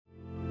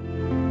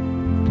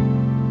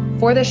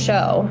For the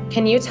show,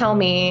 can you tell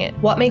me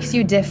what makes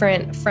you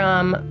different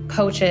from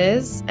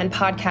coaches and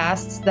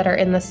podcasts that are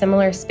in the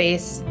similar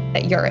space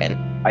that you're in?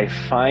 I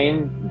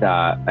find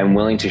that I'm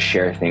willing to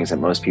share things that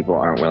most people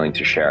aren't willing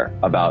to share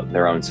about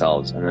their own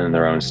selves and in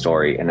their own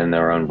story and in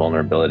their own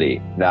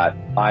vulnerability, that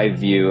I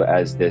view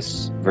as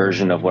this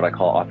version of what I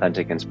call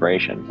authentic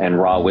inspiration and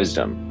raw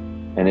wisdom.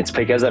 And it's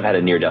because I've had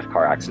a near-death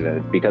car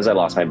accident, because I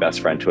lost my best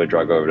friend to a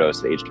drug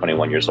overdose at age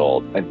 21 years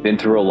old. I've been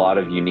through a lot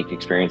of unique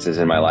experiences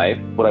in my life.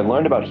 What I've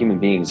learned about human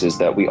beings is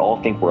that we all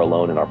think we're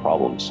alone in our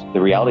problems. The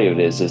reality of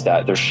it is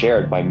that they're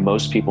shared by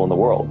most people in the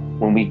world.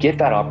 When we get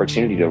that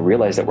opportunity to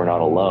realize that we're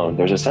not alone,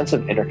 there's a sense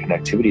of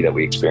interconnectivity that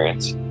we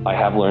experience. I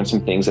have learned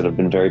some things that have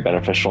been very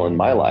beneficial in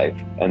my life,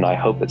 and I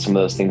hope that some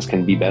of those things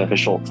can be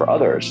beneficial for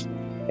others,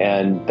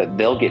 and that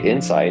they'll get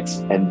insights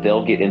and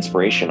they'll get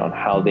inspiration on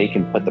how they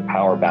can put the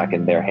power back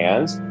in their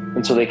hands,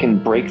 and so they can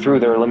break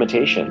through their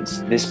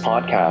limitations. This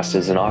podcast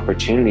is an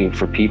opportunity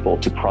for people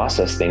to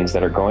process things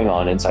that are going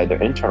on inside their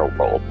internal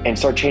world and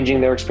start changing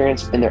their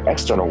experience in their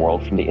external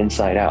world from the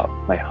inside out.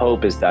 My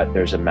hope is that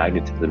there's a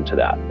magnetism to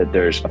that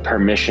there's a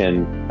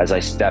permission as I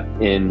step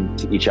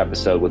into each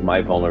episode with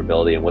my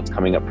vulnerability and what's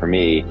coming up for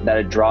me, that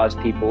it draws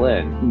people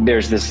in.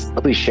 There's this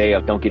cliche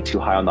of don't get too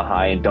high on the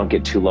high and don't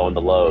get too low on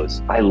the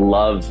lows. I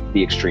love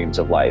the extremes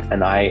of life,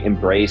 and I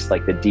embrace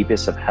like the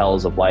deepest of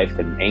hells of life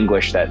and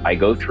anguish that I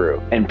go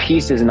through. And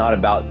peace is not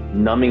about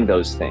numbing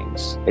those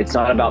things. It's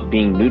not about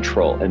being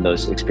neutral in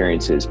those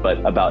experiences,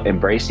 but about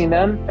embracing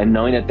them and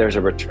knowing that there's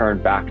a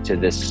return back to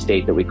this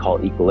state that we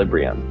call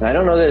equilibrium. And I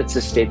don't know that it's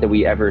a state that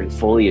we ever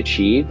fully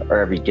achieve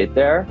or ever get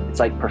there. It's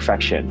like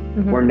perfection.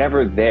 Mm-hmm. We're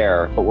never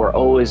there, but we're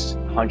always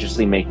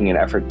consciously making an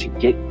effort to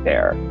get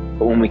there.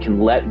 But when we can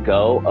let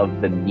go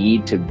of the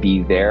need to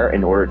be there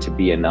in order to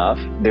be enough,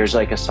 there's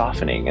like a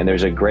softening and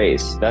there's a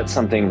grace. That's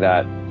something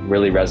that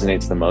really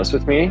resonates the most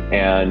with me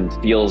and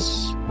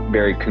feels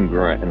very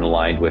congruent and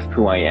aligned with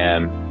who I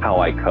am, how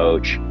I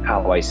coach,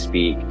 how I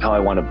speak, how I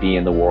want to be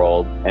in the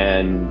world,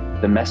 and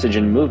the message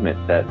and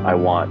movement that I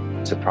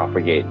want to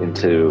propagate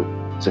into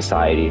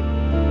society.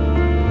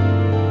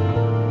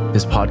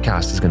 This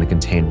podcast is going to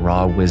contain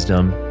raw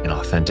wisdom and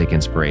authentic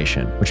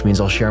inspiration, which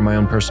means I'll share my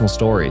own personal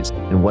stories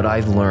and what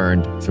I've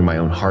learned through my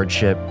own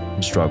hardship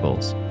and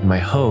struggles. And my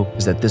hope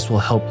is that this will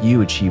help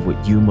you achieve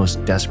what you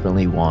most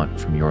desperately want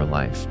from your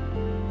life.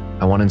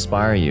 I want to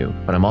inspire you,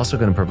 but I'm also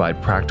going to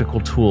provide practical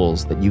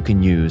tools that you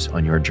can use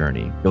on your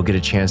journey. You'll get a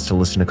chance to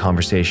listen to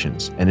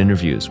conversations and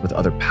interviews with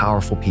other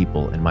powerful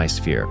people in my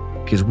sphere,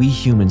 because we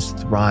humans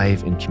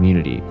thrive in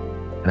community,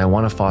 and I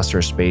want to foster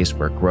a space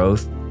where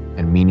growth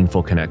and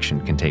meaningful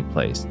connection can take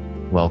place.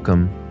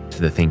 Welcome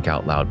to the Think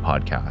Out Loud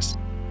podcast.